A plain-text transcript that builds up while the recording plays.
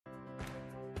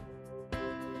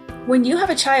When you have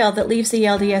a child that leaves the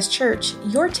LDS Church,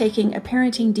 you're taking a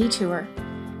parenting detour.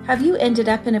 Have you ended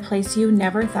up in a place you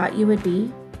never thought you would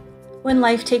be? When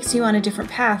life takes you on a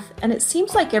different path and it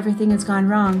seems like everything has gone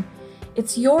wrong,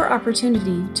 it's your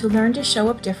opportunity to learn to show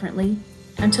up differently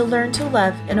and to learn to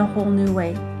love in a whole new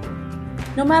way.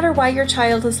 No matter why your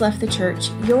child has left the church,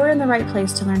 you're in the right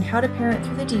place to learn how to parent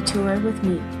through the detour with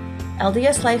me,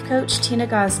 LDS Life Coach Tina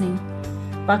Gosney.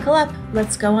 Buckle up,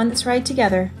 let's go on this ride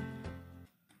together.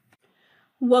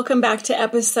 Welcome back to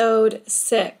episode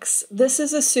 6. This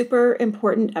is a super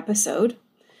important episode.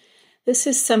 This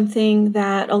is something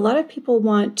that a lot of people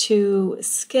want to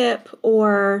skip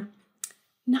or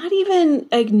not even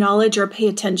acknowledge or pay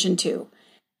attention to.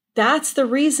 That's the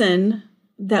reason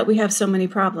that we have so many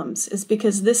problems, is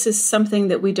because this is something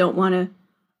that we don't want to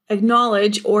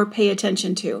acknowledge or pay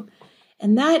attention to.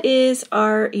 And that is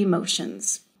our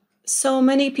emotions. So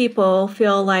many people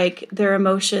feel like their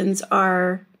emotions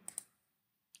are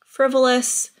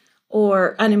frivolous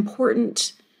or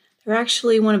unimportant. They're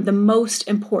actually one of the most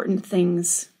important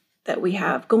things that we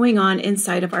have going on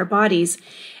inside of our bodies.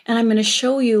 And I'm going to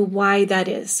show you why that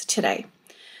is today.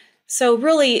 So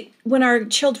really, when our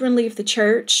children leave the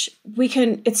church,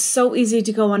 it's so easy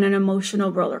to go on an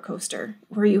emotional roller coaster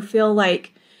where you feel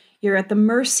like you're at the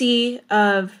mercy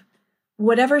of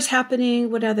whatever's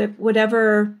happening,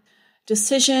 whatever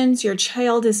decisions your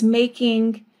child is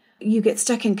making. You get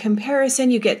stuck in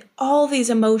comparison, you get all these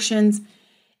emotions,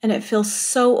 and it feels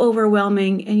so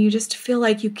overwhelming, and you just feel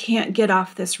like you can't get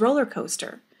off this roller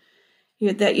coaster,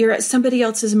 that you're at somebody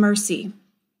else's mercy.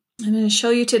 I'm going to show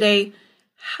you today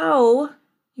how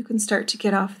you can start to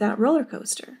get off that roller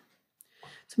coaster.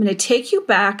 So I'm going to take you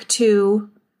back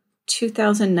to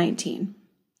 2019,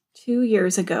 2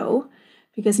 years ago,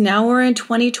 because now we're in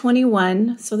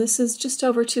 2021, so this is just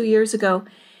over 2 years ago.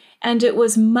 And it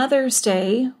was Mother's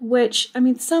Day, which,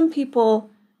 some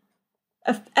people,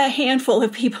 a handful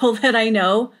of people that I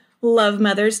know love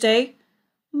Mother's Day.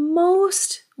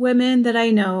 Most women that I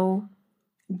know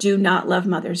do not love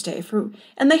Mother's Day.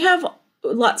 And they have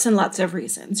lots and lots of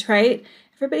reasons, right?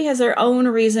 Everybody has their own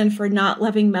reason for not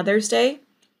loving Mother's Day.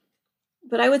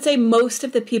 But I would say most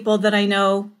of the people that I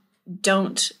know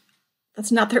that's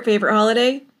not their favorite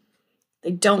holiday. They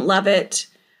don't love it.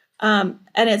 And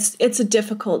it's a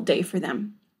difficult day for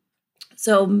them.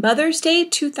 So Mother's Day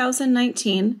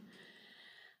 2019,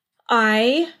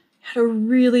 I had a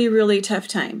really, really tough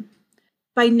time.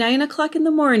 By 9 o'clock in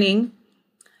the morning,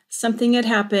 something had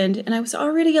happened, and I was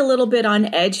already a little bit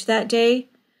on edge that day,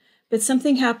 but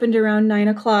something happened around 9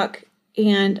 o'clock,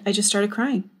 and I just started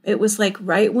crying. It was like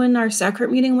right when our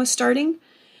sacrament meeting was starting,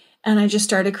 and I just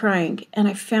started crying, and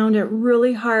I found it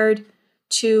really hard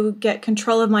to get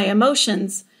control of my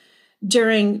emotions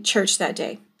during church that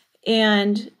day,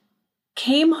 and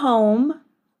came home,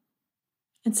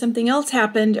 and something else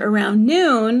happened around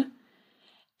noon.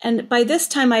 And by this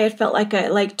time I had felt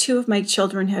like two of my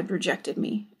children had rejected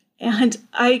me, and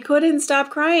I couldn't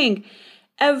stop crying.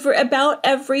 About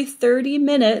every 30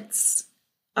 minutes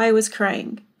I was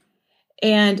crying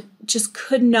and just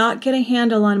could not get a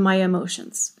handle on my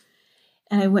emotions.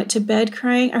 And I went to bed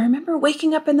crying. I remember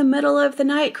waking up in the middle of the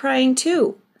night crying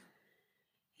too.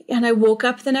 And I woke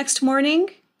up the next morning,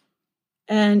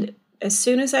 and as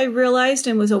soon as I realized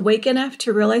and was awake enough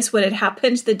to realize what had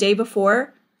happened the day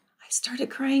before, I started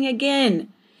crying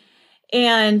again.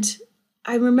 And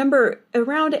I remember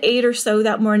around 8 or so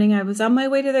that morning, I was on my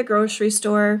way to the grocery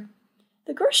store.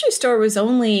 The grocery store was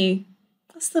only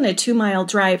less than a 2-mile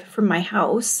drive from my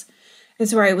house,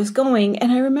 is where I was going.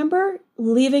 And I remember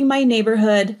leaving my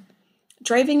neighborhood,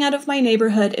 driving out of my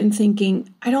neighborhood and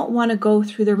thinking, I don't want to go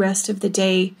through the rest of the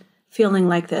day feeling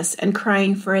like this and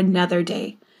crying for another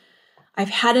day. I've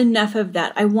had enough of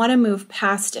that. I want to move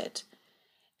past it.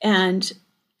 And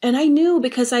I knew,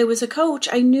 because I was a coach,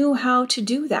 I knew how to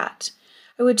do that.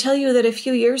 I would tell you that a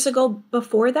few years ago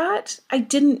before that,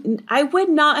 I would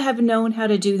not have known how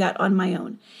to do that on my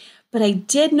own. But I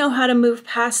did know how to move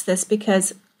past this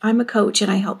because I'm a coach and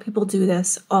I help people do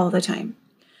this all the time.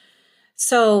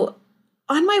 So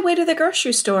on my way to the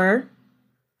grocery store,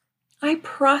 I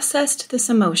processed this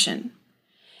emotion.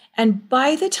 And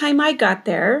by the time I got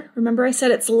there, remember I said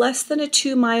it's less than a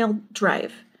 2-mile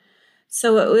drive.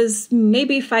 So it was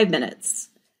maybe 5 minutes.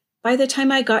 By the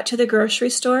time I got to the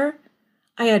grocery store,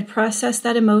 I had processed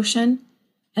that emotion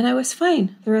and I was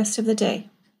fine the rest of the day.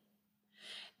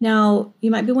 Now, you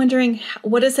might be wondering,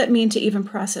 what does that mean to even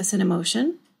process an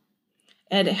emotion?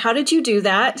 And how did you do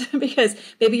that? Because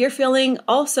maybe you're feeling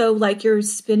also like you're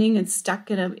spinning and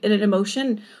stuck in an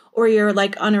emotion, or you're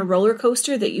like on a roller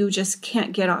coaster that you just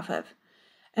can't get off of.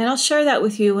 And I'll share that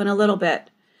with you in a little bit.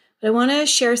 But I want to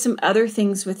share some other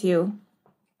things with you.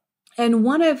 And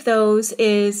one of those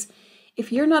is,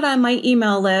 if you're not on my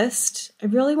email list, I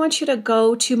really want you to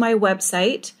go to my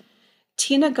website,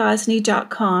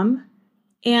 tinagosney.com,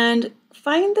 and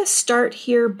find the Start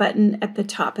Here button at the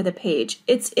top of the page.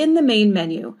 It's in the main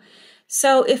menu.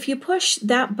 So if you push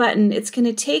that button, it's going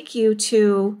to take you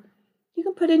to, you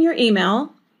can put in your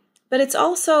email, but it's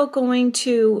also going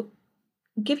to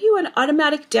give you an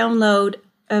automatic download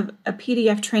of a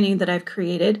PDF training that I've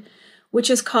created, which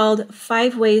is called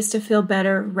 5 Ways to Feel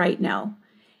Better Right Now.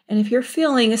 And if you're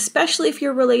feeling, especially if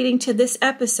you're relating to this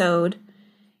episode,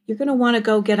 you're going to want to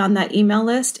go get on that email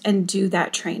list and do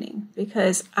that training,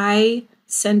 because I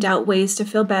send out ways to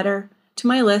feel better to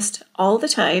my list all the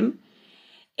time.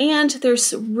 And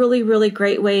there's really, really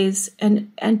great ways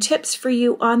and tips for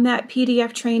you on that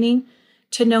PDF training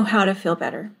to know how to feel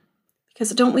better.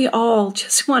 Because don't we all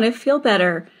just want to feel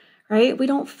better, right? We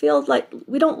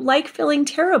don't like feeling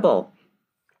terrible.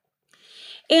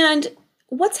 And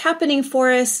what's happening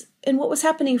for us, and what was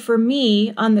happening for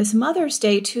me on this Mother's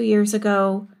Day 2 years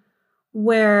ago,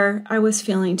 where I was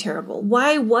feeling terrible?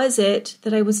 Why was it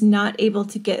that I was not able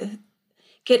to get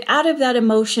out of that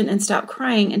emotion and stop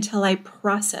crying until I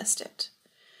processed it?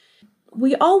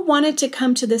 We all wanted to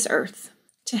come to this earth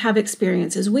to have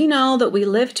experiences. We know that we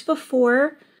lived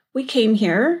before we came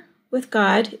here with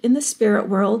God in the spirit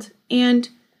world, and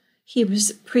He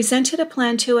presented a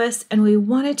plan to us, and we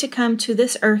wanted to come to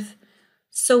this earth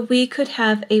so we could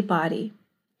have a body.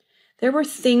 There were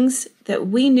things that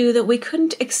we knew that we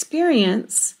couldn't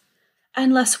experience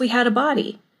unless we had a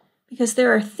body, because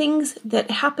there are things that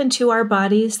happen to our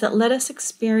bodies that let us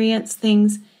experience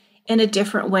things in a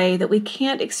different way that we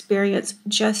can't experience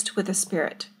just with a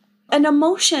spirit. And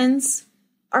emotions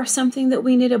are something that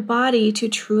we need a body to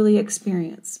truly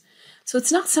experience. So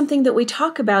it's not something that we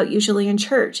talk about usually in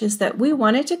church, is that we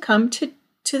wanted to come to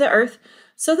the earth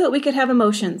so that we could have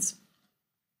emotions.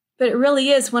 But it really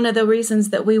is one of the reasons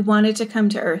that we wanted to come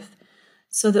to earth,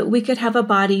 so that we could have a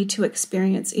body to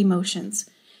experience emotions.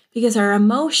 Because our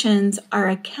emotions are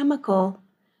a chemical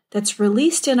that's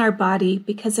released in our body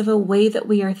because of a way that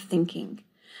we are thinking.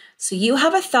 So you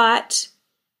have a thought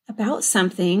about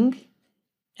something,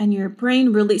 and your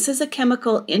brain releases a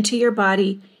chemical into your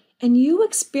body, and you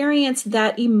experience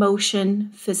that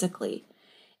emotion physically.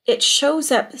 It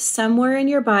shows up somewhere in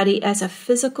your body as a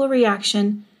physical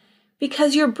reaction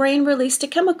because your brain released a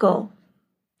chemical,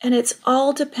 and it's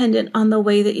all dependent on the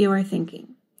way that you are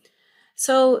thinking.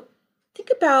 So think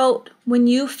about when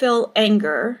you feel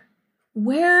anger,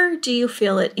 where do you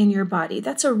feel it in your body?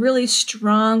 That's a really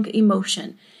strong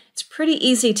emotion. It's pretty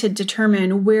easy to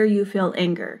determine where you feel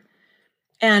anger.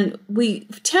 And we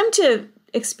tend to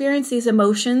experience these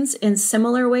emotions in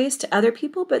similar ways to other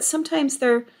people, but sometimes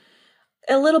they're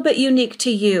a little bit unique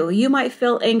to you. You might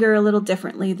feel anger a little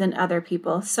differently than other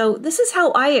people. So this is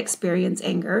how I experience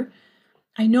anger.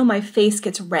 I know my face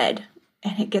gets red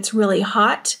and it gets really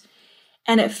hot,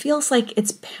 and it feels like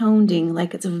it's pounding,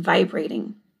 like it's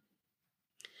vibrating.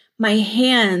 My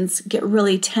hands get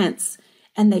really tense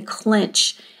and they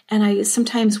clench, and I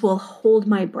sometimes will hold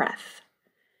my breath.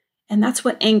 And that's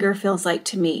what anger feels like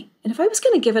to me. And if I was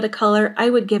going to give it a color, I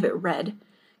would give it red,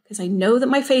 because I know that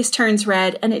my face turns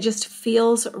red and it just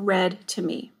feels red to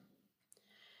me.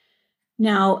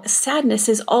 Now, sadness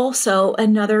is also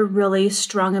another really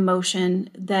strong emotion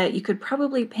that you could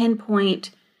probably pinpoint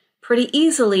pretty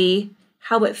easily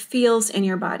how it feels in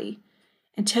your body.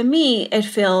 And to me, it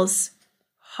feels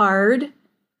hard.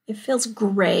 It feels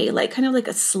gray, like kind of like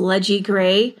a sludgy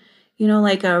gray,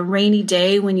 like a rainy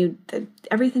day when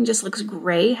everything just looks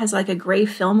gray, has like a gray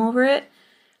film over it.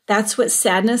 That's what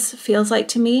sadness feels like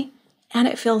to me. And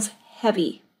it feels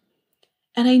heavy.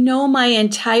 And I know my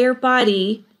entire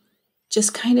body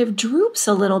just kind of droops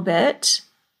a little bit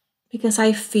because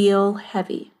I feel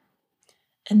heavy.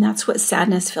 And that's what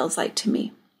sadness feels like to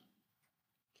me.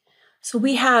 So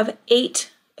we have 8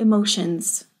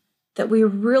 emotions that we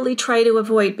really try to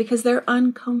avoid because they're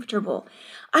uncomfortable.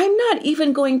 I'm not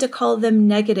even going to call them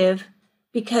negative,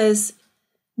 because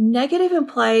negative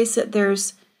implies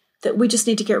that we just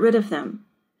need to get rid of them.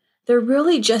 They're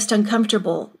really just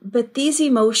uncomfortable, but these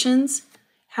emotions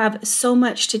have so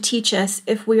much to teach us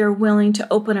if we are willing to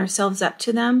open ourselves up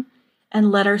to them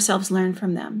and let ourselves learn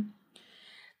from them.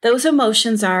 Those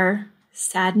emotions are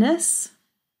sadness,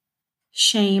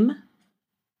 shame,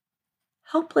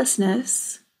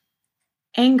 helplessness,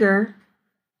 anger,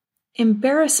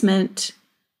 embarrassment,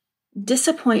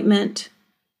 disappointment,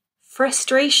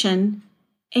 frustration,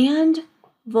 and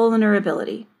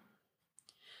vulnerability.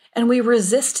 And we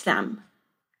resist them.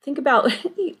 Think about,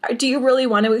 do you really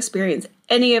want to experience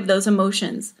any of those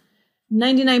emotions?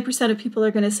 99% of people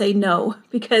are going to say no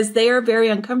because they are very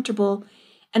uncomfortable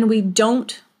and we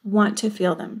don't want to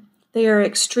feel them. They are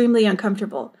extremely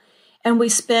uncomfortable. And we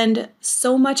spend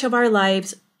so much of our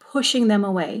lives pushing them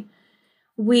away.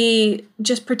 We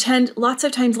just pretend lots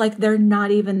of times like they're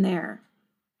not even there.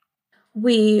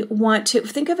 We want to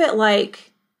think of it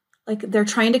like they're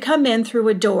trying to come in through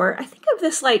a door. I think of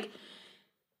this like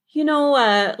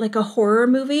a horror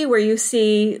movie where you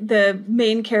see the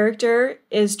main character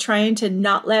is trying to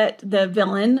not let the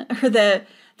villain or the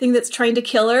thing that's trying to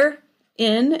kill her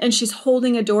in, and she's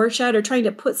holding a door shut or trying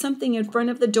to put something in front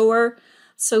of the door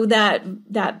so that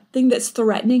that thing that's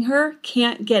threatening her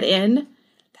can't get in.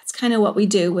 That's kind of what we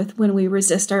do when we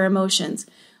resist our emotions.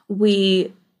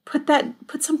 We put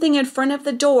something in front of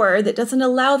the door that doesn't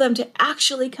allow them to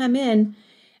actually come in,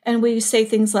 and we say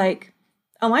things like,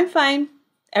 "Oh, I'm fine.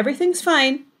 Everything's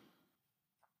fine."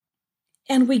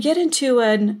 And we get into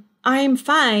an "I'm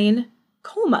fine"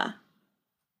 coma,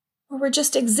 where we're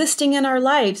just existing in our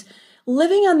lives,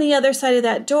 living on the other side of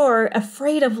that door,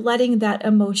 afraid of letting that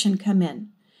emotion come in,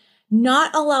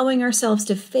 not allowing ourselves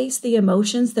to face the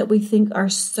emotions that we think are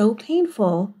so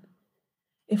painful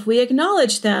if we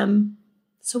acknowledge them.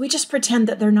 So we just pretend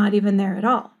that they're not even there at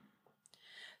all.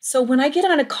 So when I get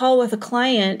on a call with a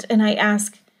client and I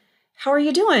ask, "How are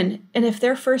you doing?" And if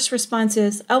their first response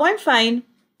is, "Oh, I'm fine,"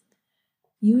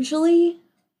 usually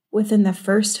within the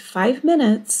first 5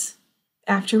 minutes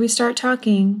after we start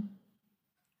talking,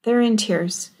 they're in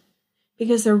tears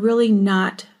because they're really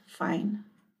not fine.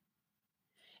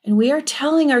 And we are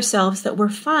telling ourselves that we're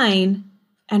fine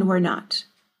and we're not.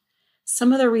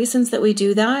 Some of the reasons that we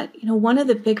do that, one of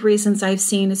the big reasons I've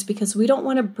seen is because we don't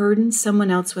want to burden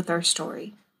someone else with our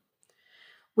story.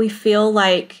 We feel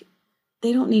like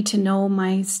they don't need to know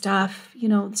my stuff.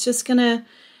 It's just I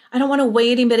don't want to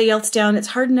weigh anybody else down. It's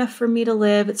hard enough for me to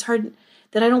live. It's hard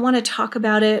that I don't want to talk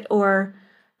about it, or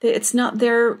that it's not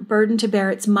their burden to bear,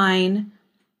 it's mine.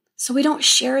 So we don't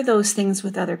share those things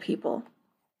with other people.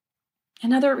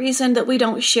 Another reason that we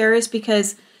don't share is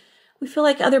because we feel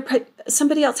like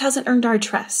somebody else hasn't earned our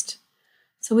trust.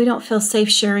 So we don't feel safe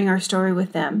sharing our story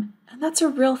with them. And that's a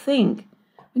real thing.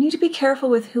 We need to be careful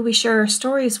with who we share our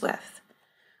stories with.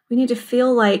 We need to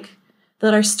feel like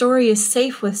that our story is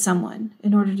safe with someone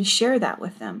in order to share that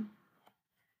with them.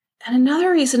 And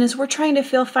another reason is we're trying to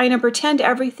feel fine and pretend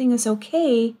everything is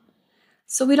okay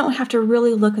so we don't have to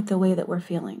really look at the way that we're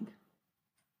feeling.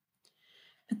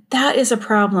 But that is a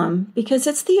problem because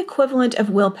it's the equivalent of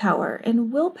willpower.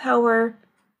 And willpower,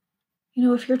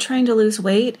 if you're trying to lose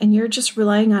weight and you're just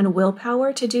relying on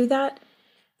willpower to do that,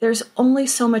 there's only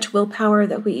so much willpower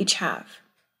that we each have.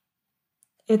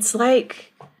 It's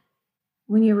like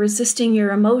when you're resisting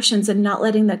your emotions and not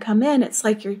letting them come in, it's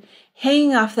like you're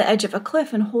hanging off the edge of a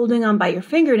cliff and holding on by your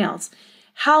fingernails.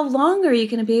 How long are you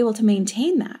going to be able to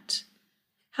maintain that?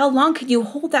 How long can you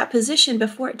hold that position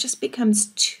before it just becomes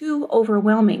too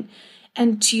overwhelming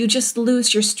and you just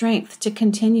lose your strength to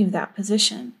continue that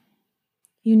position?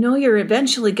 You're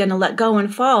eventually going to let go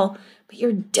and fall, but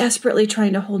you're desperately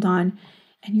trying to hold on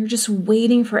and you're just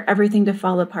waiting for everything to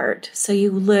fall apart. So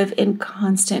you live in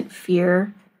constant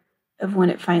fear of when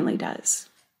it finally does.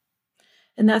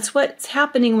 And that's what's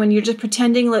happening when you're just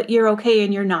pretending that you're okay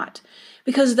and you're not.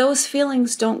 Because those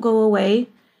feelings don't go away.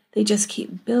 They just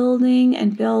keep building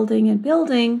and building and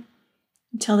building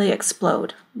until they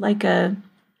explode. Like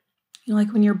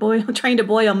when you're trying to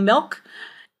boil milk.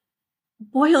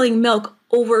 Boiling milk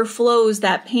overflows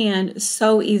that pan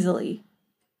so easily.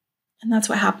 And that's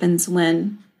what happens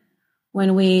when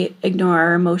we ignore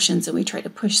our emotions and we try to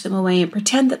push them away and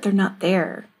pretend that they're not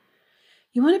there.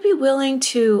 You want to be willing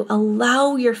to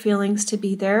allow your feelings to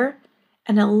be there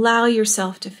and allow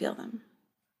yourself to feel them.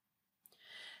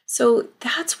 So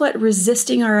that's what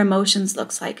resisting our emotions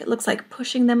looks like. It looks like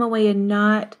pushing them away and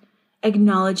not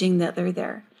acknowledging that they're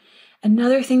there.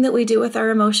 Another thing that we do with our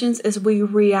emotions is we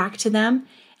react to them,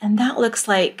 and that looks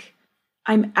like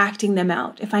I'm acting them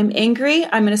out. If I'm angry,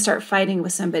 I'm going to start fighting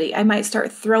with somebody. I might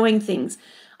start throwing things.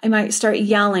 I might start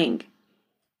yelling.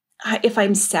 If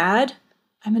I'm sad,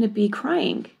 I'm going to be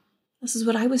crying. This is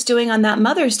what I was doing on that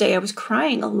Mother's Day. I was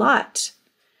crying a lot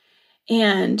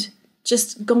and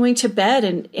just going to bed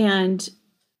and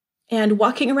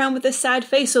walking around with a sad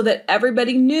face so that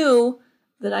everybody knew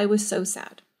that I was so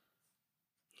sad.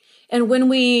 And when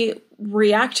we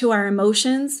react to our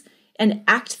emotions and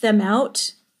act them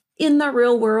out in the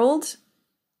real world,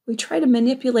 we try to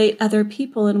manipulate other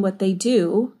people and what they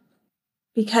do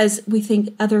because we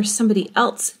think somebody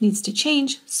else needs to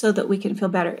change so that we can feel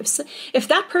better. If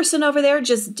that person over there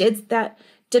just did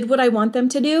what I want them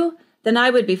to do, then I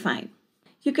would be fine.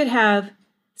 You could have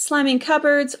slamming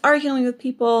cupboards, arguing with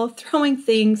people, throwing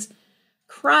things,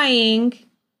 crying,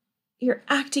 you're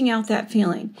acting out that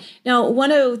feeling. Now,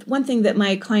 one thing that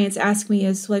my clients ask me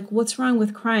is like, what's wrong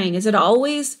with crying? Is it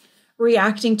always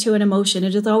reacting to an emotion?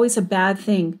 Is it always a bad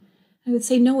thing? I would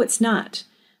say, no, it's not.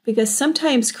 Because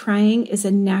sometimes crying is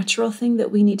a natural thing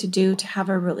that we need to do to have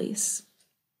a release.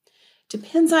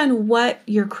 Depends on what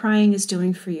your crying is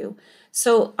doing for you.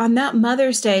 So on that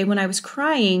Mother's Day, when I was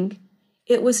crying,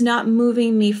 it was not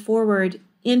moving me forward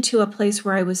into a place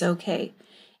where I was okay.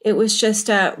 It was just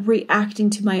reacting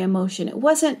to my emotion. It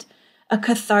wasn't a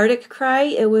cathartic cry.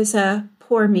 It was a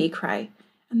poor me cry.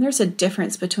 And there's a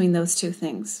difference between those two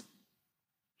things.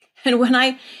 And when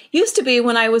I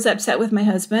was upset with my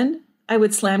husband, I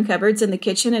would slam cupboards in the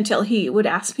kitchen until he would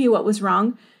ask me what was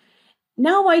wrong.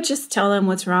 Now I just tell him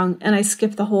what's wrong and I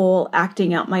skip the whole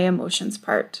acting out my emotions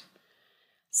part.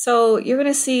 So you're going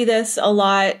to see this a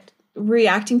lot,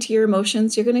 reacting to your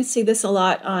emotions. You're going to see this a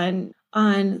lot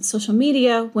on social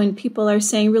media when people are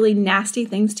saying really nasty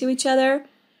things to each other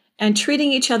and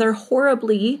treating each other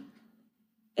horribly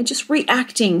and just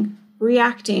reacting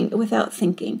without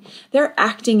thinking. They're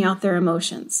acting out their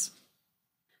emotions.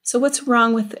 So what's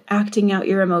wrong with acting out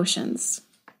your emotions?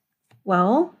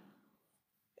 Well,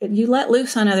 you let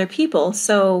loose on other people,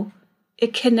 so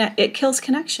it kills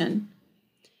connection.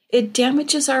 It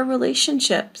damages our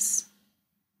relationships.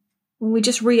 When we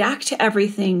just react to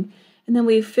everything, and then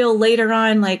we feel later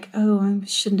on like, oh, I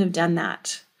shouldn't have done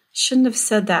that. Shouldn't have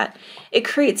said that. It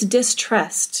creates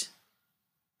distrust.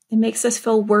 It makes us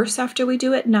feel worse after we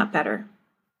do it, not better.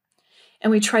 And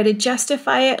we try to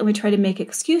justify it, and we try to make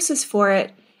excuses for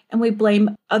it, and we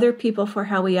blame other people for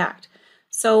how we act.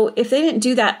 So if they didn't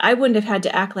do that, I wouldn't have had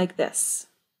to act like this.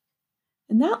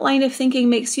 And that line of thinking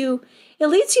leads you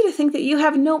to think that you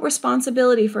have no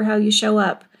responsibility for how you show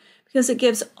up, because it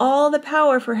gives all the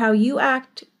power for how you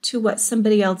act to what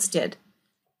somebody else did.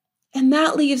 And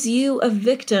that leaves you a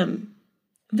victim.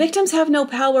 Victims have no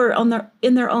power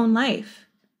in their own life.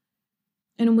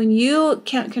 And when you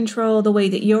can't control the way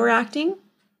that you're acting,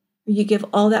 or you give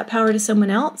all that power to someone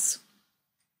else,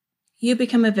 you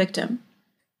become a victim.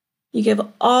 You give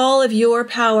all of your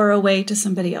power away to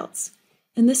somebody else.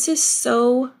 And this is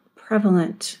so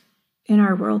prevalent in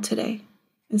our world today,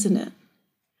 isn't it?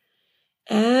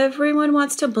 Everyone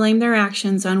wants to blame their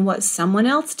actions on what someone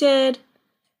else did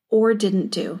or didn't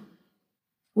do.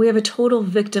 We have a total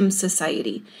victim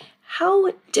society.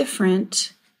 How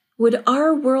different would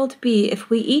our world be if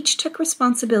we each took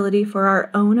responsibility for our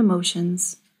own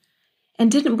emotions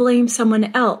and didn't blame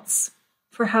someone else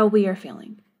for how we are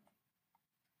feeling?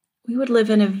 We would live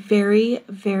in a very,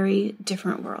 very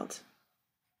different world.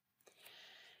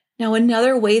 Now,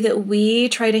 another way that we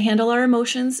try to handle our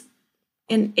emotions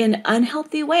in an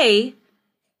unhealthy way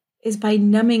is by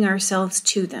numbing ourselves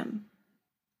to them.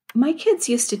 My kids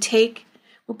used to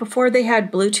before they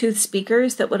had Bluetooth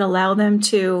speakers that would allow them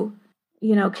to,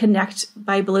 connect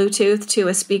by Bluetooth to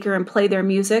a speaker and play their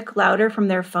music louder from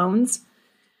their phones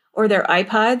or their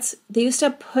iPods, they used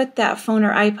to put that phone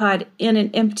or iPod in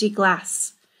an empty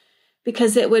glass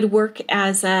because it would work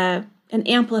as an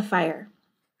amplifier.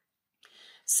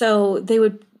 So they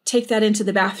would take that into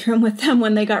the bathroom with them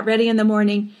when they got ready in the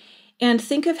morning. And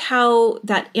think of how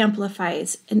that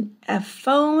amplifies. A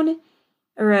phone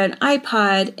or an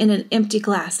iPod in an empty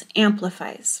glass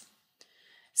amplifies.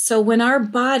 So when our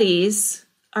bodies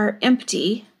are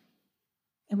empty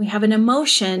and we have an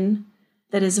emotion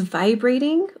that is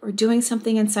vibrating or doing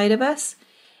something inside of us,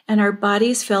 and our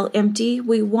bodies feel empty,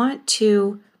 we want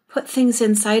to put things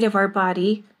inside of our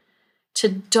body to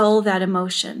dull that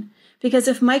emotion. Because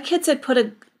if my kids had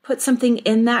put something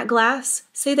in that glass,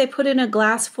 say they put in a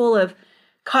glass full of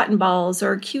cotton balls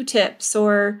or Q-tips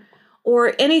or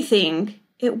anything,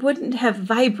 it wouldn't have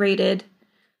vibrated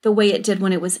the way it did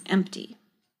when it was empty.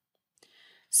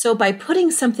 So by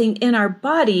putting something in our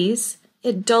bodies,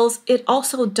 it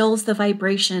also dulls the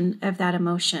vibration of that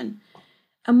emotion.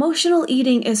 Emotional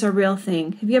eating is a real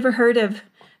thing. Have you ever heard of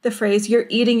the phrase, you're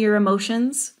eating your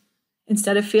emotions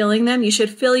instead of feeling them? You should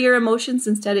feel your emotions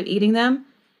instead of eating them.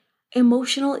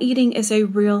 Emotional eating is a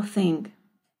real thing.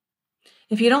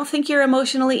 If you don't think you're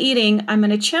emotionally eating, I'm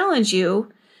going to challenge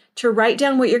you to write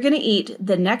down what you're going to eat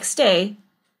the next day,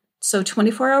 so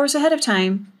 24 hours ahead of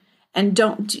time, and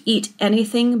don't eat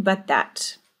anything but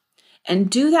that. And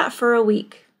do that for a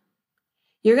week.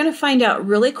 You're going to find out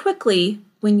really quickly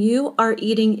when you are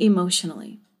eating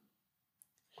emotionally.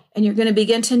 And you're going to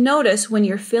begin to notice when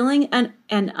you're feeling an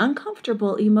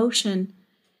uncomfortable emotion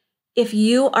if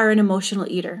you are an emotional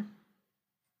eater.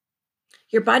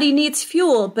 Your body needs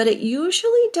fuel, but it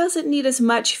usually doesn't need as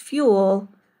much fuel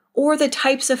or the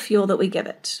types of fuel that we give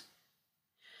it.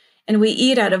 And we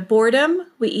eat out of boredom.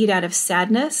 We eat out of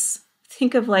sadness.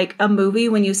 Think of like a movie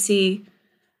when you see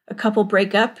a couple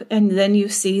break up and then you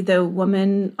see the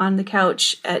woman on the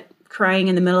couch crying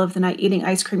in the middle of the night eating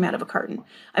ice cream out of a carton.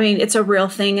 I mean, it's a real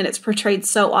thing and it's portrayed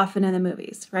so often in the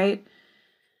movies, right?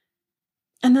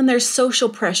 And then there's social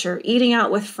pressure, eating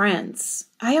out with friends.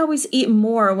 I always eat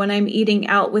more when I'm eating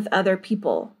out with other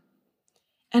people.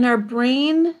 And our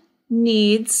brain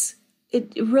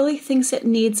really thinks it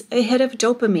needs a hit of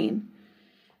dopamine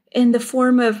in the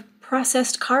form of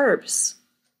processed carbs,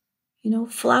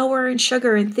 flour and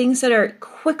sugar and things that are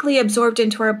quickly absorbed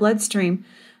into our bloodstream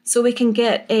so we can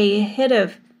get a hit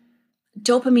of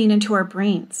dopamine into our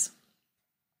brains.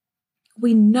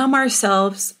 We numb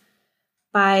ourselves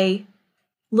by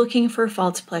looking for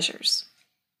false pleasures.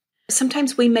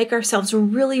 Sometimes we make ourselves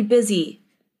really busy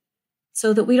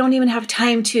so that we don't have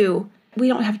time to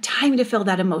feel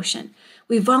that emotion.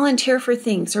 We volunteer for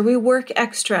things or we work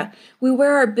extra. We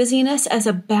wear our busyness as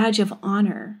a badge of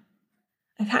honor.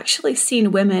 I've actually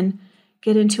seen women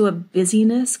get into a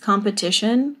busyness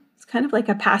competition. It's kind of like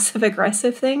a passive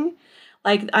aggressive thing.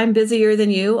 Like, I'm busier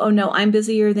than you. Oh no, I'm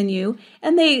busier than you.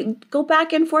 And they go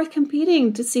back and forth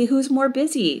competing to see who's more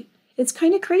busy. It's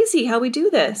kind of crazy how we do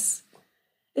this.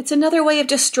 It's another way of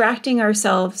distracting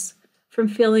ourselves from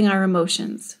feeling our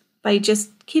emotions by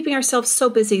just keeping ourselves so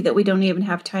busy that we don't even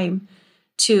have time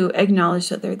to acknowledge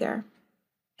that they're there.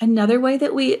 Another way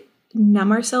that we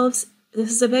numb ourselves, this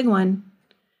is a big one,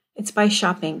 it's by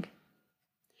shopping.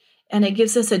 And it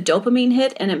gives us a dopamine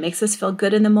hit and it makes us feel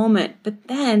good in the moment. But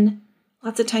then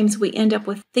lots of times we end up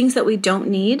with things that we don't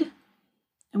need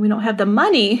and we don't have the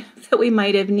money that we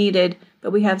might have needed,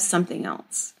 but we have something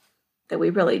else that we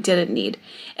really didn't need.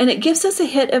 And it gives us a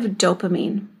hit of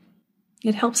dopamine.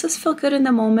 It helps us feel good in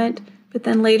the moment, but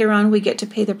then later on we get to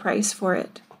pay the price for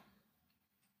it.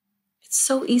 It's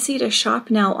so easy to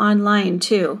shop now online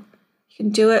too. You can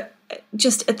do it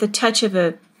just at the touch of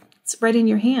it's right in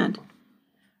your hand.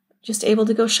 Just able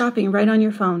to go shopping right on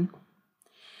your phone.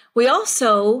 We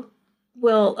also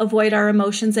will avoid our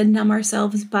emotions and numb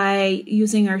ourselves by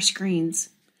using our screens.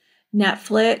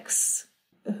 Netflix,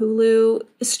 Hulu,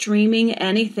 streaming,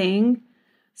 anything,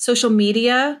 social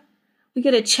media. We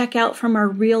get to check out from our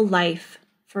real life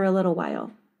for a little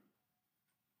while.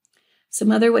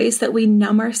 Some other ways that we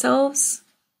numb ourselves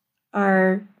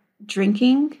are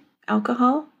drinking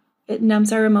alcohol. It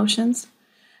numbs our emotions.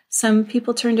 Some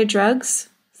people turn to drugs.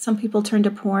 Some people turn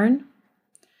to porn.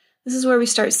 This is where we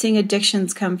start seeing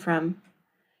addictions come from.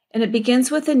 And it begins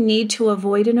with a need to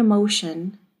avoid an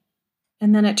emotion.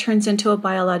 And then it turns into a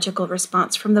biological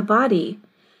response from the body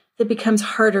that becomes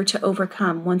harder to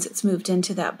overcome once it's moved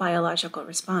into that biological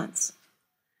response.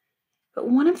 But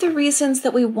one of the reasons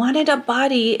that we wanted a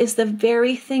body is the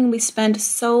very thing we spend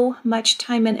so much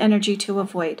time and energy to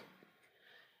avoid.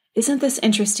 Isn't this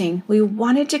interesting? We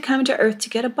wanted to come to Earth to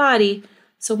get a body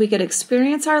so we could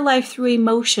experience our life through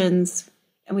emotions,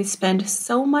 and we spend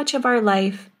so much of our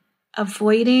life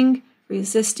avoiding,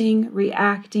 resisting,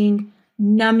 reacting,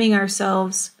 numbing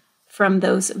ourselves from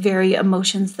those very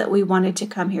emotions that we wanted to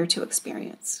come here to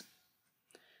experience.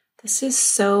 This is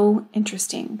so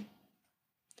interesting.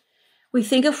 We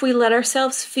think if we let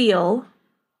ourselves feel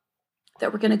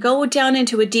that we're going to go down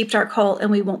into a deep, dark hole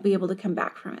and we won't be able to come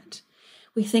back from it.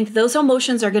 We think those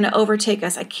emotions are going to overtake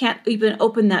us. I can't even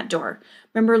open that door.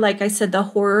 Remember, like I said, the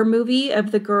horror movie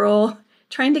of the girl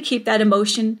trying to keep that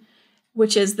emotion,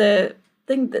 which is the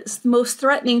thing that's most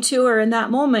threatening to her in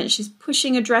that moment. She's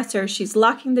pushing a dresser. She's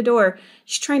locking the door.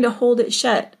 She's trying to hold it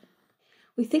shut.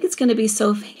 We think it's going to be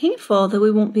so painful that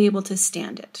we won't be able to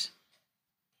stand it.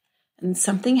 And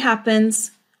something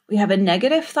happens. We have a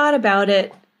negative thought about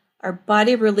it. Our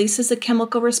body releases a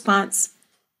chemical response.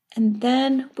 And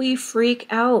then we freak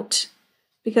out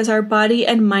because our body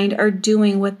and mind are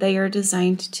doing what they are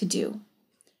designed to do.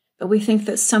 But we think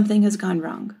that something has gone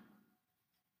wrong.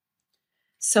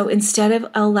 So instead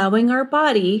of allowing our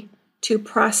body to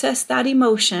process that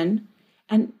emotion,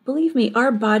 and believe me,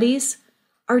 our bodies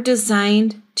are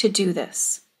designed to do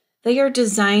this. They are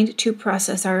designed to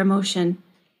process our emotion.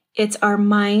 It's our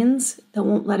minds that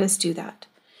won't let us do that.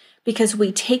 Because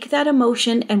we take that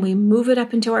emotion and we move it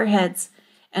up into our heads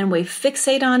and we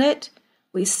fixate on it,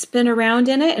 we spin around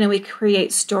in it, and we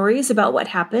create stories about what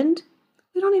happened.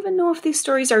 We don't even know if these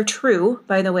stories are true,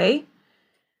 by the way.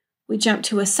 We jump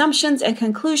to assumptions and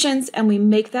conclusions, and we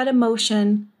make that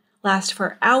emotion last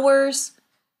for hours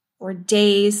or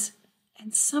days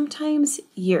and sometimes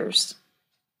years.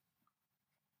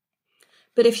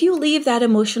 But if you leave that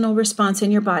emotional response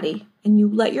in your body and you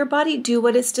let your body do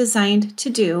what it's designed to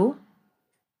do,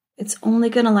 It's only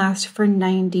going to last for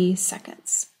 90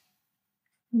 seconds.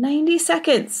 90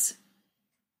 seconds.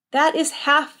 That is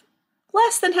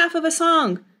less than half of a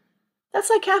song.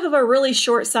 That's like half of a really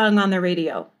short song on the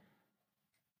radio.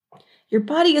 Your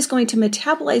body is going to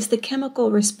metabolize the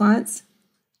chemical response,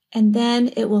 and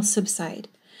then it will subside.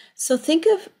 So think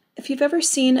of if you've ever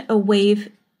seen a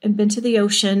wave and been to the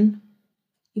ocean,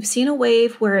 you've seen a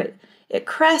wave where it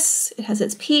crests, it has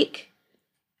its peak,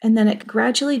 and then it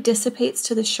gradually dissipates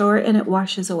to the shore and it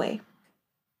washes away.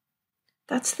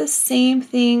 That's the same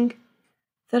thing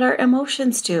that our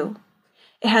emotions do.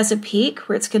 It has a peak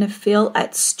where it's going to feel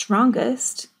at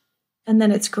strongest, and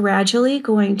then it's gradually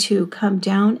going to come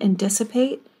down and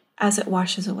dissipate as it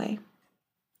washes away.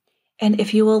 And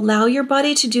if you allow your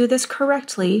body to do this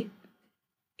correctly,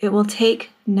 it will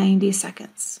take 90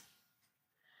 seconds.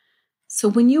 So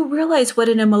when you realize what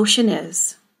an emotion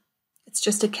is, it's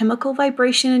just a chemical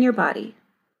vibration in your body.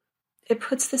 It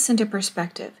puts this into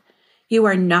perspective. You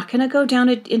are not going to go down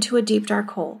into a deep,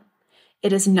 dark hole.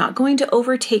 It is not going to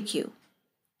overtake you,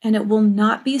 and it will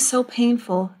not be so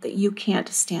painful that you can't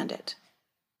stand it.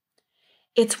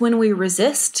 It's when we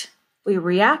resist, we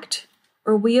react,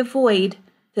 or we avoid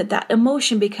that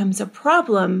emotion becomes a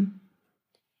problem,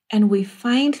 and we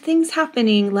find things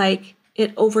happening like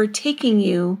it overtaking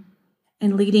you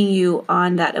and leading you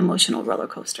on that emotional roller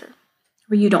coaster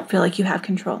where you don't feel like you have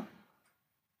control.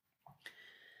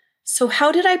 So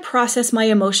how did I process my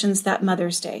emotions that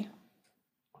Mother's Day?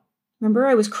 Remember,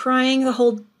 I was crying the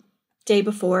whole day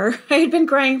before. I had been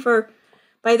crying for,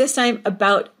 by this time,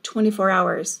 about 24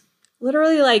 hours,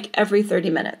 literally like every 30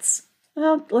 minutes.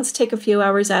 Well, let's take a few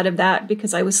hours out of that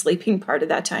because I was sleeping part of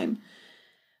that time.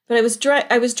 But I was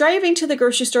driving to the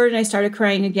grocery store and I started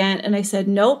crying again. And I said,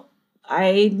 nope,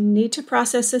 I need to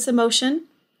process this emotion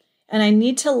and I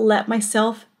need to let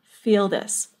myself feel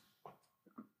this.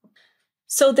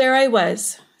 So there I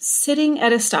was, sitting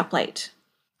at a stoplight.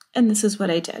 And this is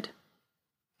what I did.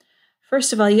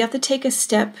 First of all, you have to take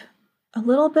a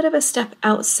little bit of a step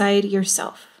outside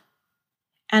yourself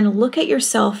and look at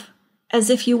yourself as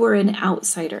if you were an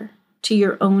outsider to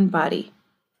your own body.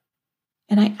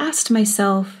 And I asked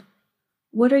myself,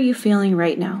 what are you feeling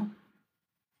right now?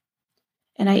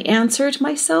 And I answered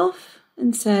myself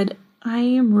and said, I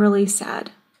am really sad.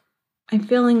 I'm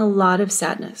feeling a lot of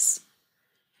sadness.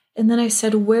 And then I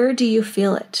said, where do you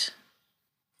feel it?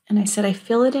 And I said, I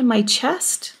feel it in my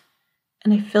chest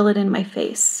and I feel it in my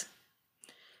face.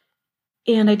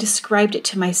 And I described it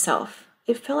to myself.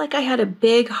 It felt like I had a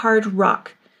big, hard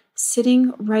rock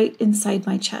sitting right inside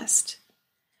my chest.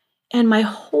 And my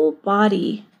whole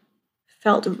body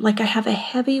felt like I have a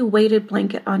heavy weighted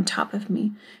blanket on top of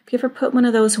me. If you ever put one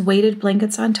of those weighted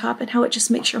blankets on top and how it just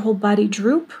makes your whole body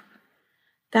droop,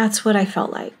 that's what I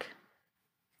felt like.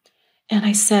 And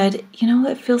I said,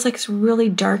 it feels like it's really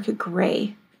dark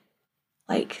gray.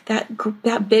 Like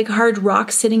that big hard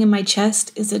rock sitting in my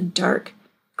chest is a dark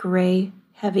gray,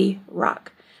 heavy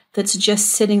rock that's just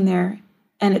sitting there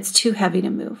and it's too heavy to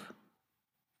move.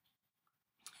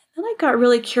 Then I got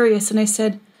really curious and I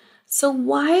said, so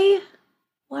why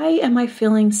am I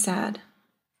feeling sad?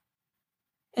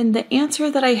 And the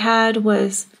answer that I had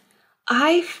was,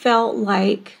 I felt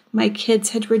like my kids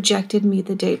had rejected me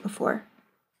the day before.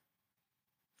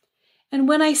 And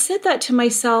when I said that to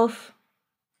myself,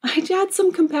 I had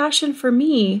some compassion for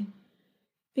me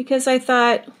because I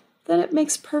thought, then it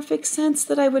makes perfect sense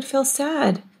that I would feel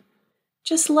sad.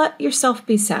 Just let yourself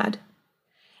be sad.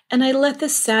 And I let the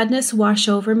sadness wash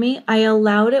over me. I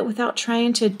allowed it without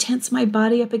trying to tense my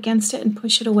body up against it and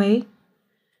push it away.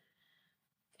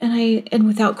 And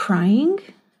without crying.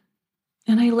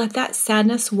 And I let that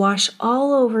sadness wash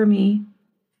all over me.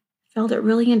 Felt it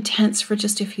really intense for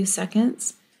just a few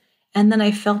seconds. And then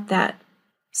I felt that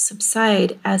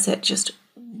subside as it just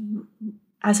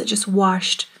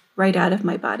washed right out of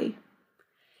my body.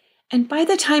 And by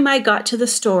the time I got to the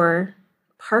store,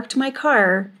 parked my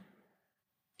car,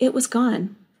 it was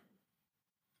gone.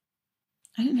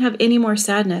 I didn't have any more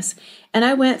sadness. And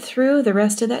I went through the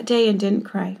rest of that day and didn't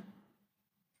cry.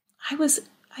 I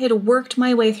had worked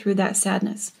my way through that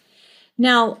sadness.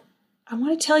 Now, I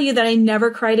want to tell you that I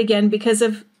never cried again because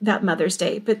of that Mother's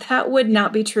Day, but that would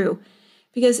not be true.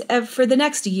 Because for the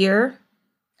next year,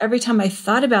 every time I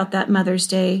thought about that Mother's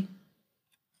Day,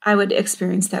 I would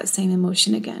experience that same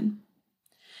emotion again.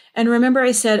 And remember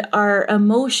I said our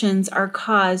emotions are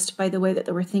caused by the way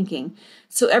that we're thinking.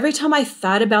 So every time I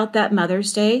thought about that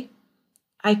Mother's Day,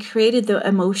 I created the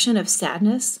emotion of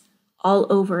sadness all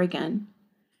over again.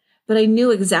 But I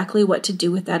knew exactly what to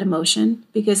do with that emotion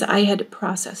because I had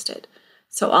processed it.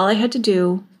 So all I had to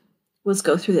do was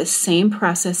go through this same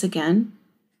process again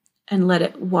and let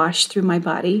it wash through my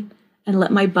body and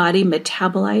let my body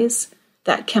metabolize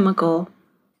that chemical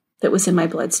that was in my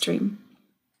bloodstream.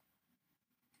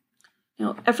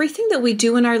 Now, everything that we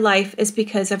do in our life is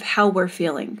because of how we're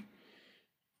feeling.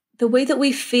 The way that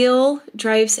we feel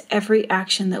drives every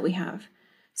action that we have.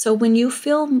 So when you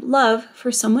feel love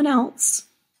for someone else,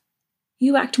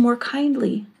 you act more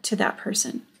kindly to that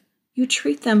person. You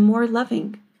treat them more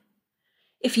loving.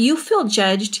 If you feel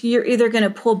judged, you're either going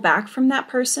to pull back from that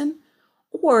person,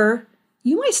 or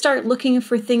you might start looking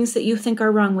for things that you think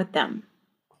are wrong with them.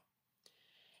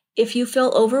 If you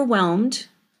feel overwhelmed,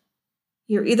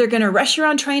 you're either going to rush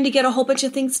around trying to get a whole bunch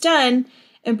of things done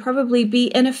and probably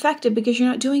be ineffective because you're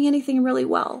not doing anything really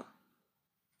well.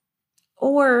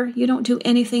 Or you don't do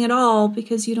anything at all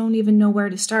because you don't even know where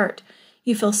to start.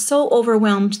 You feel so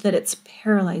overwhelmed that it's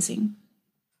paralyzing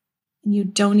and you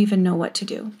don't even know what to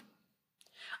do.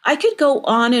 I could go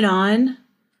on and on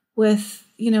with,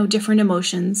 different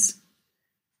emotions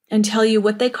and tell you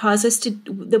what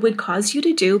that would cause you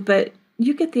to do, but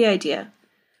you get the idea.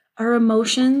 Our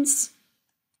emotions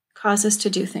cause us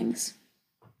to do things.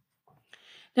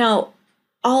 Now,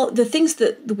 all the things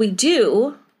that we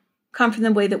do come from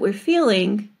the way that we're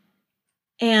feeling,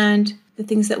 and the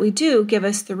things that we do give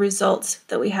us the results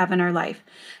that we have in our life.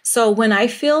 So when I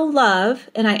feel love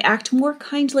and I act more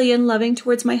kindly and loving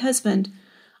towards my husband,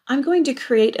 I'm going to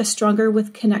create a stronger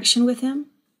connection with him,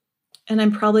 and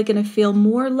I'm probably going to feel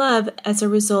more love as a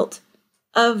result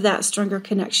of that stronger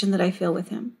connection that I feel with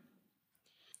him.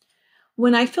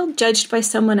 When I feel judged by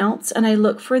someone else and I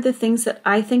look for the things that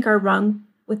I think are wrong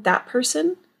with that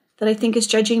person that I think is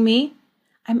judging me,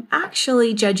 I'm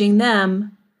actually judging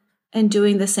them and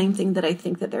doing the same thing that I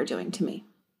think that they're doing to me.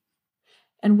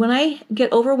 And when I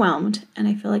get overwhelmed and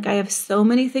I feel like I have so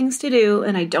many things to do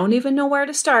and I don't even know where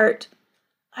to start,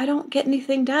 I don't get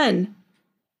anything done.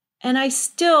 And I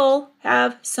still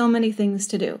have so many things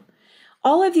to do.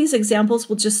 All of these examples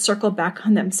will just circle back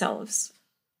on themselves.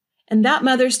 And that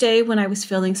Mother's Day, when I was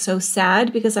feeling so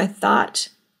sad because I thought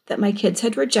that my kids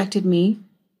had rejected me,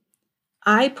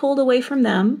 I pulled away from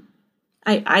them.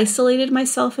 I isolated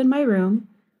myself in my room.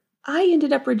 I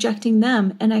ended up rejecting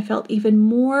them, and I felt even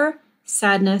more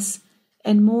sadness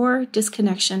and more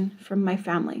disconnection from my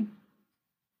family.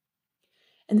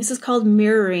 And this is called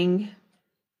mirroring.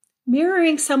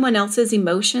 Mirroring someone else's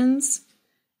emotions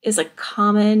is a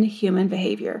common human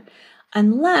behavior,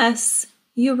 unless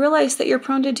you realize that you're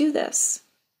prone to do this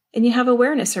and you have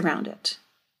awareness around it.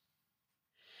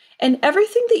 And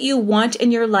everything that you want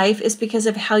in your life is because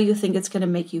of how you think it's going to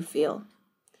make you feel.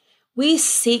 We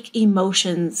seek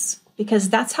emotions because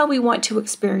that's how we want to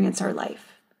experience our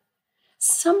life.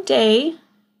 Someday,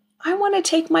 I want to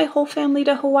take my whole family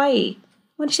to Hawaii. I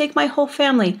want to take my whole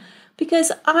family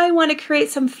because I want to create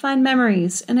some fun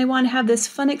memories and I want to have this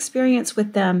fun experience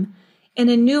with them in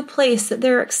a new place that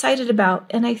they're excited about.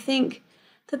 And I think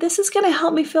that this is going to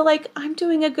help me feel like I'm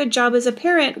doing a good job as a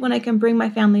parent when I can bring my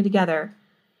family together.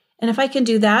 And if I can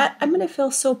do that, I'm going to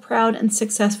feel so proud and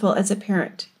successful as a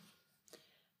parent.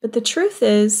 But the truth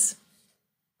is,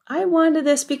 I wanted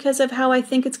this because of how I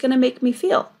think it's going to make me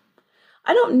feel.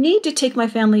 I don't need to take my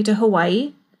family to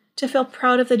Hawaii to feel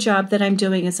proud of the job that I'm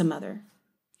doing as a mother.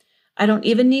 I don't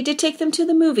even need to take them to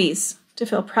the movies to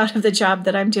feel proud of the job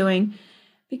that I'm doing,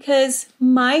 because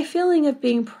my feeling of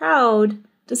being proud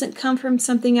doesn't come from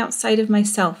something outside of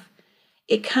myself.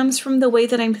 It comes from the way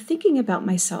that I'm thinking about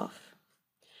myself.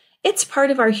 It's part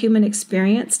of our human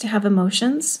experience to have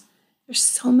emotions. There's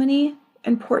so many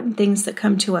important things that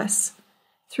come to us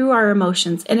through our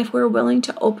emotions, and if we're willing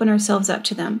to open ourselves up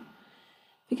to them,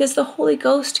 because the Holy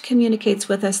Ghost communicates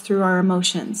with us through our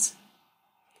emotions.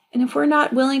 And if we're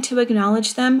not willing to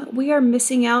acknowledge them, we are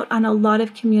missing out on a lot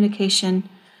of communication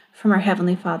from our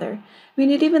Heavenly Father. I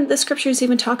mean, the scriptures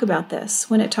even talk about this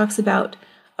when it talks about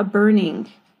a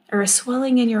burning or a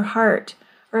swelling in your heart,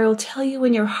 or I will tell you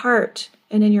in your heart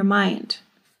and in your mind.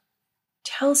 It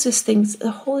tells us things.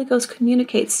 The Holy Ghost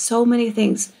communicates so many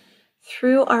things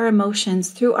through our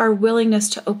emotions, through our willingness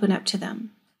to open up to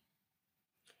them.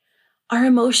 Our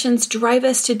emotions drive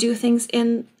us to do things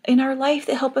in our life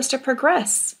that help us to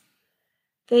progress.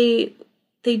 They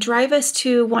drive us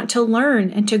to want to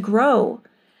learn and to grow.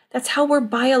 That's how we're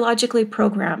biologically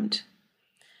programmed.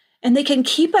 And they can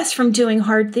keep us from doing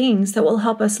hard things that will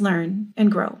help us learn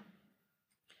and grow.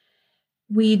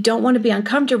 We don't want to be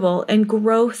uncomfortable, and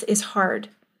growth is hard.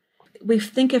 We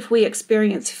think if we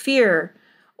experience fear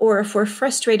or if we're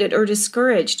frustrated or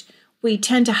discouraged, we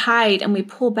tend to hide and we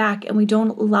pull back and we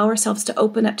don't allow ourselves to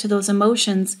open up to those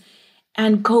emotions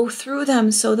and go through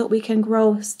them so that we can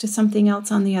grow to something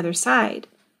else on the other side.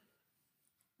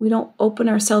 We don't open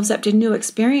ourselves up to new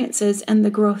experiences and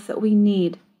the growth that we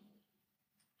need.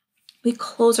 We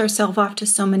close ourselves off to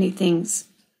so many things.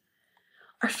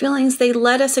 Our feelings, they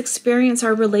let us experience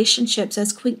our relationships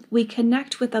as we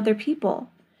connect with other people.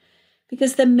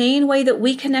 Because the main way that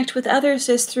we connect with others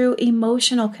is through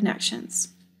emotional connections.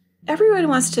 Everyone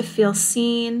wants to feel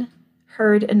seen,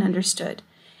 heard, and understood.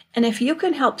 And if you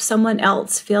can help someone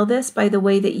else feel this by the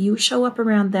way that you show up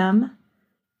around them,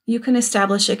 you can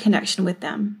establish a connection with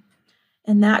them.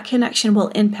 And that connection will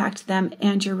impact them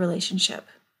and your relationship.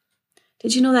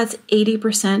 Did you know that's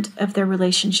 80% of their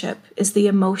relationship is the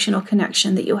emotional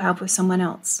connection that you have with someone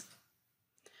else?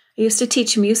 I used to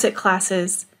teach music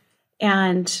classes,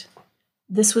 and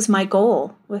this was my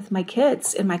goal with my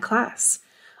kids in my class.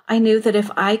 I knew that if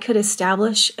I could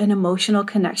establish an emotional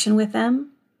connection with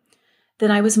them,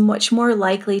 then I was much more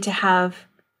likely to have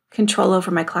control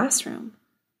over my classroom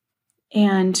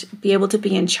and be able to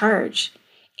be in charge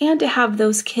and to have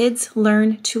those kids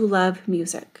learn to love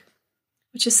music,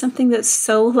 which is something that's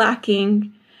so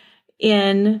lacking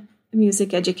in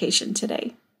music education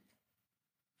today.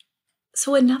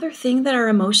 So another thing that our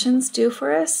emotions do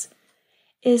for us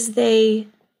is they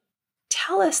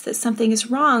tell us that something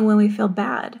is wrong when we feel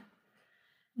bad.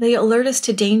 They alert us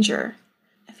to danger.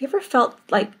 Have you ever felt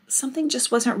like something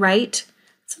just wasn't right?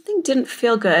 Something didn't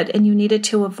feel good and you needed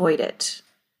to avoid it?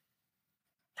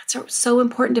 That's so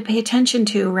important to pay attention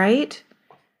to, right?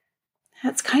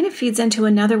 That kind of feeds into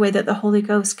another way that the Holy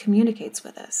Ghost communicates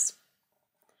with us.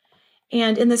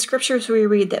 And in the scriptures we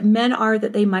read that men are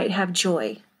that they might have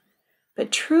joy.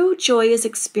 But true joy is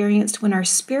experienced when our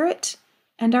spirit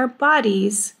and our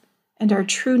bodies and our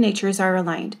true natures are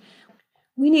aligned.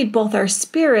 We need both our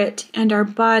spirit and our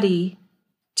body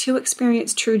to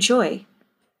experience true joy.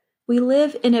 We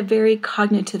live in a very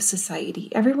cognitive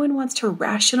society. Everyone wants to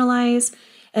rationalize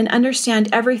and understand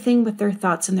everything with their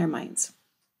thoughts and their minds.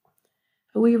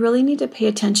 But we really need to pay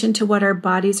attention to what our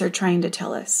bodies are trying to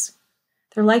tell us.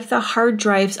 They're like the hard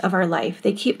drives of our life.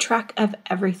 They keep track of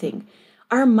everything.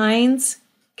 Our minds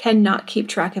cannot keep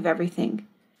track of everything.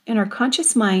 In our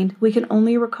conscious mind, we can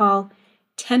only recall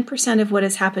 10% of what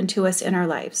has happened to us in our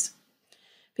lives,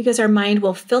 because our mind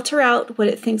will filter out what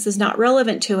it thinks is not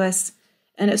relevant to us,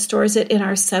 and it stores it in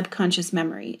our subconscious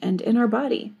memory and in our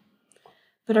body.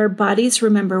 But our bodies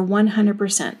remember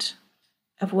 100%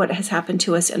 of what has happened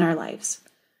to us in our lives.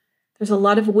 There's a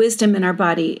lot of wisdom in our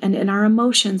body and in our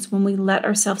emotions when we let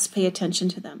ourselves pay attention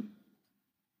to them.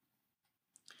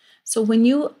 So when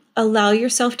you allow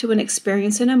yourself to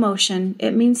experience an emotion,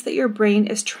 it means that your brain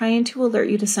is trying to alert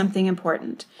you to something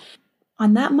important.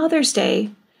 On that Mother's Day,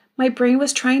 my brain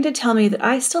was trying to tell me that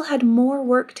I still had more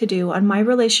work to do on my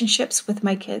relationships with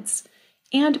my kids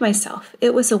and myself.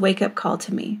 It was a wake-up call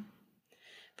to me.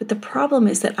 But the problem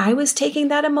is that I was taking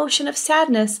that emotion of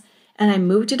sadness and I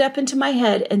moved it up into my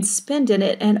head and spinned in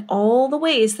it in all the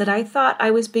ways that I thought I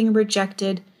was being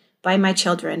rejected by my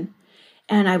children.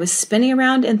 And I was spinning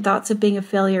around in thoughts of being a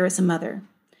failure as a mother.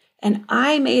 And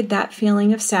I made that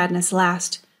feeling of sadness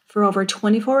last for over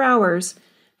 24 hours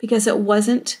because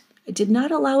I did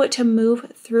not allow it to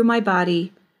move through my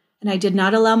body, and I did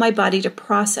not allow my body to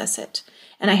process it.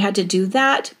 And I had to do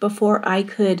that before I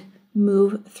could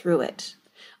move through it.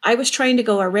 I was trying to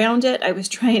go around it. I was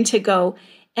trying to go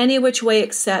any which way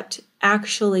except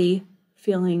actually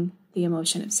feeling the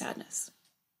emotion of sadness.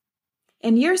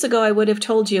 And years ago, I would have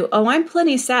told you, oh, I'm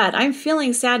plenty sad. I'm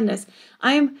feeling sadness.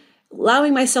 I'm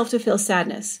allowing myself to feel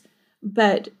sadness.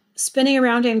 But spinning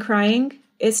around and crying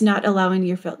is not allowing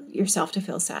yourself to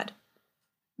feel sad.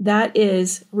 That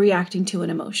is reacting to an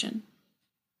emotion.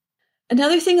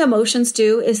 Another thing emotions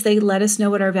do is they let us know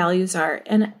what our values are.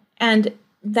 And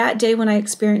that day when I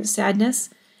experienced sadness,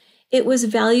 it was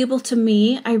valuable to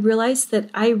me. I realized that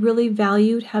I really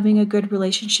valued having a good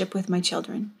relationship with my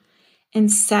children.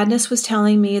 And sadness was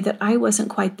telling me that I wasn't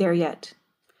quite there yet.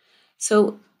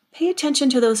 So pay attention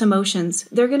to those emotions.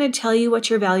 They're going to tell you what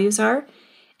your values are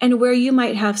and where you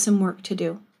might have some work to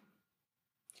do.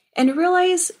 And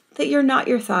realize that you're not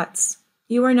your thoughts.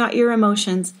 You are not your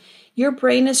emotions. Your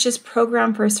brain is just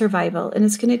programmed for survival, and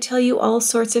it's going to tell you all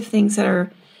sorts of things that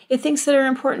are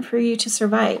important for you to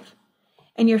survive.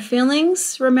 And your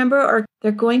feelings, remember,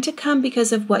 they're going to come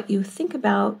because of what you think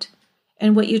about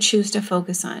and what you choose to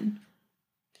focus on.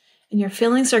 And your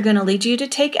feelings are going to lead you to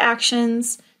take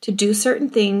actions, to do certain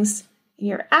things. And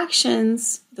your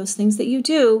actions, those things that you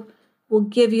do, will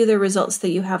give you the results that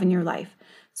you have in your life.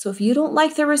 So if you don't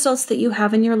like the results that you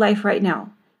have in your life right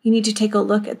now, you need to take a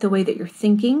look at the way that you're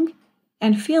thinking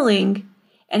and feeling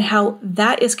and how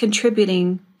that is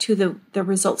contributing to the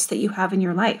results that you have in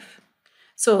your life.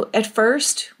 So at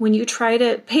first, when you try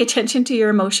to pay attention to your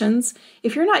emotions,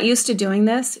 if you're not used to doing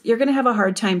this, you're going to have a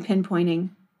hard time pinpointing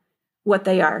what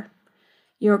they are.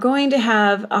 You're going to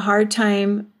have a hard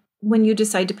time when you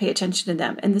decide to pay attention to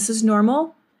them. And this is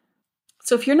normal.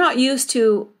 So if you're not used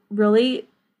to really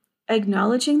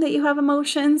acknowledging that you have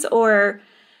emotions or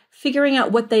figuring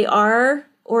out what they are,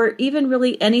 or even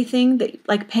really anything that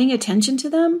like paying attention to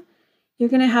them, you're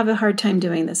going to have a hard time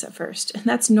doing this at first. And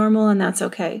that's normal and that's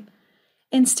okay.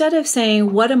 Instead of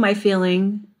saying, what am I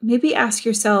feeling? Maybe ask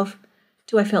yourself,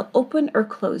 do I feel open or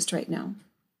closed right now?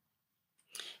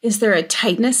 Is there a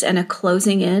tightness and a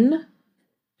closing in?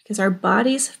 Because our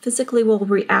bodies physically will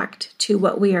react to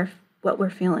what we're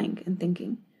feeling and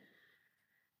thinking.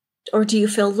 Or do you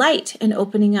feel light and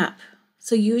opening up?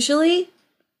 So usually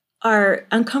our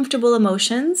uncomfortable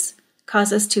emotions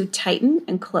cause us to tighten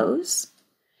and close.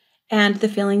 And the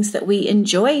feelings that we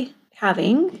enjoy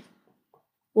having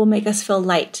will make us feel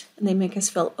light and they make us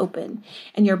feel open.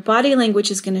 And your body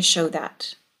language is going to show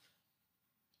that.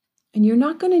 And you're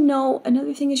not going to know,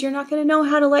 another thing is you're not going to know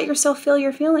how to let yourself feel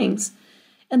your feelings.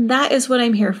 And that is what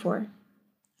I'm here for.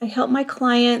 I help my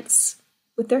clients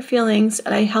with their feelings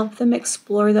and I help them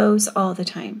explore those all the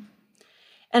time.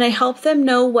 And I help them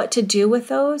know what to do with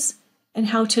those and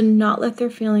how to not let their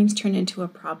feelings turn into a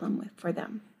problem for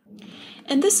them.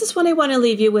 And this is what I want to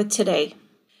leave you with today.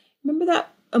 Remember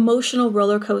that emotional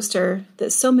roller coaster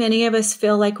that so many of us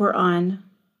feel like we're on?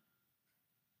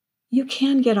 You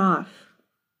can get off.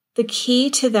 The key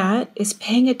to that is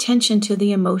paying attention to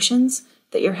the emotions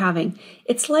that you're having.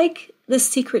 It's like the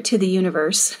secret to the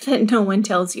universe that no one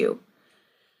tells you.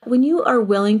 When you are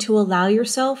willing to allow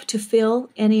yourself to feel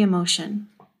any emotion,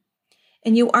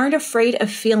 and you aren't afraid of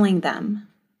feeling them,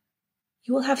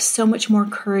 you will have so much more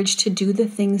courage to do the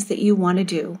things that you want to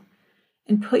do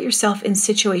and put yourself in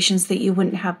situations that you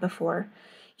wouldn't have before.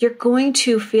 You're going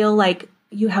to feel like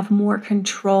you have more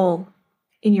control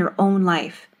in your own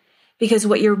life because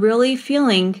what you're really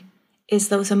feeling is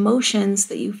those emotions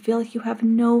that you feel like you have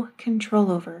no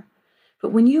control over.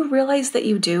 But when you realize that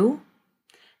you do,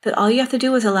 that all you have to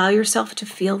do is allow yourself to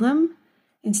feel them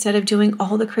instead of doing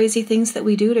all the crazy things that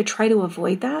we do to try to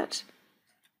avoid that.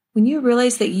 When you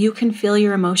realize that you can feel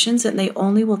your emotions and they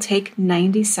only will take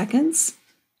 90 seconds,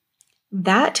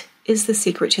 that is the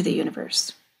secret to the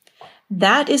universe.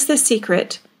 That is the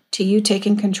secret to you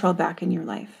taking control back in your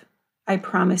life. I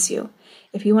promise you.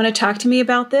 If you want to talk to me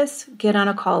about this, get on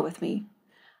a call with me.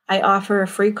 I offer a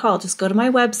free call. Just go to my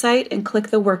website and click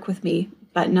the Work With Me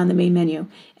button on the main menu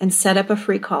and set up a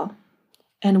free call.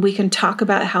 And we can talk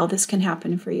about how this can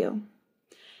happen for you.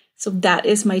 So that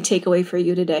is my takeaway for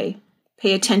you today.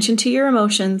 Pay attention to your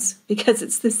emotions because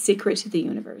it's the secret to the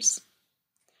universe.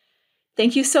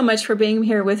 Thank you so much for being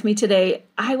here with me today.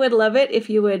 I would love it if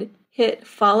you would hit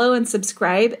follow and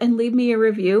subscribe and leave me a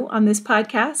review on this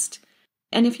podcast.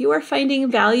 And if you are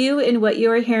finding value in what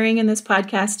you are hearing in this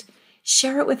podcast,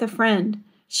 share it with a friend.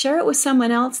 Share it with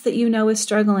someone else that you know is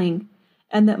struggling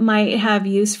and that might have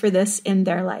use for this in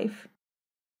their life.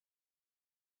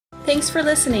 Thanks for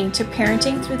listening to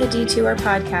Parenting Through the Detour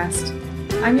podcast.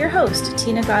 I'm your host,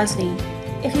 Tina Gosney.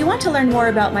 If you want to learn more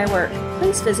about my work,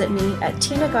 please visit me at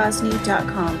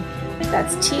tinagosney.com.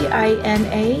 That's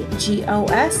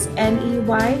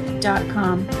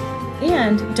TINAGOSNEY.com.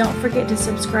 And don't forget to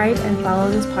subscribe and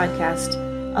follow this podcast.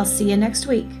 I'll see you next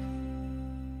week.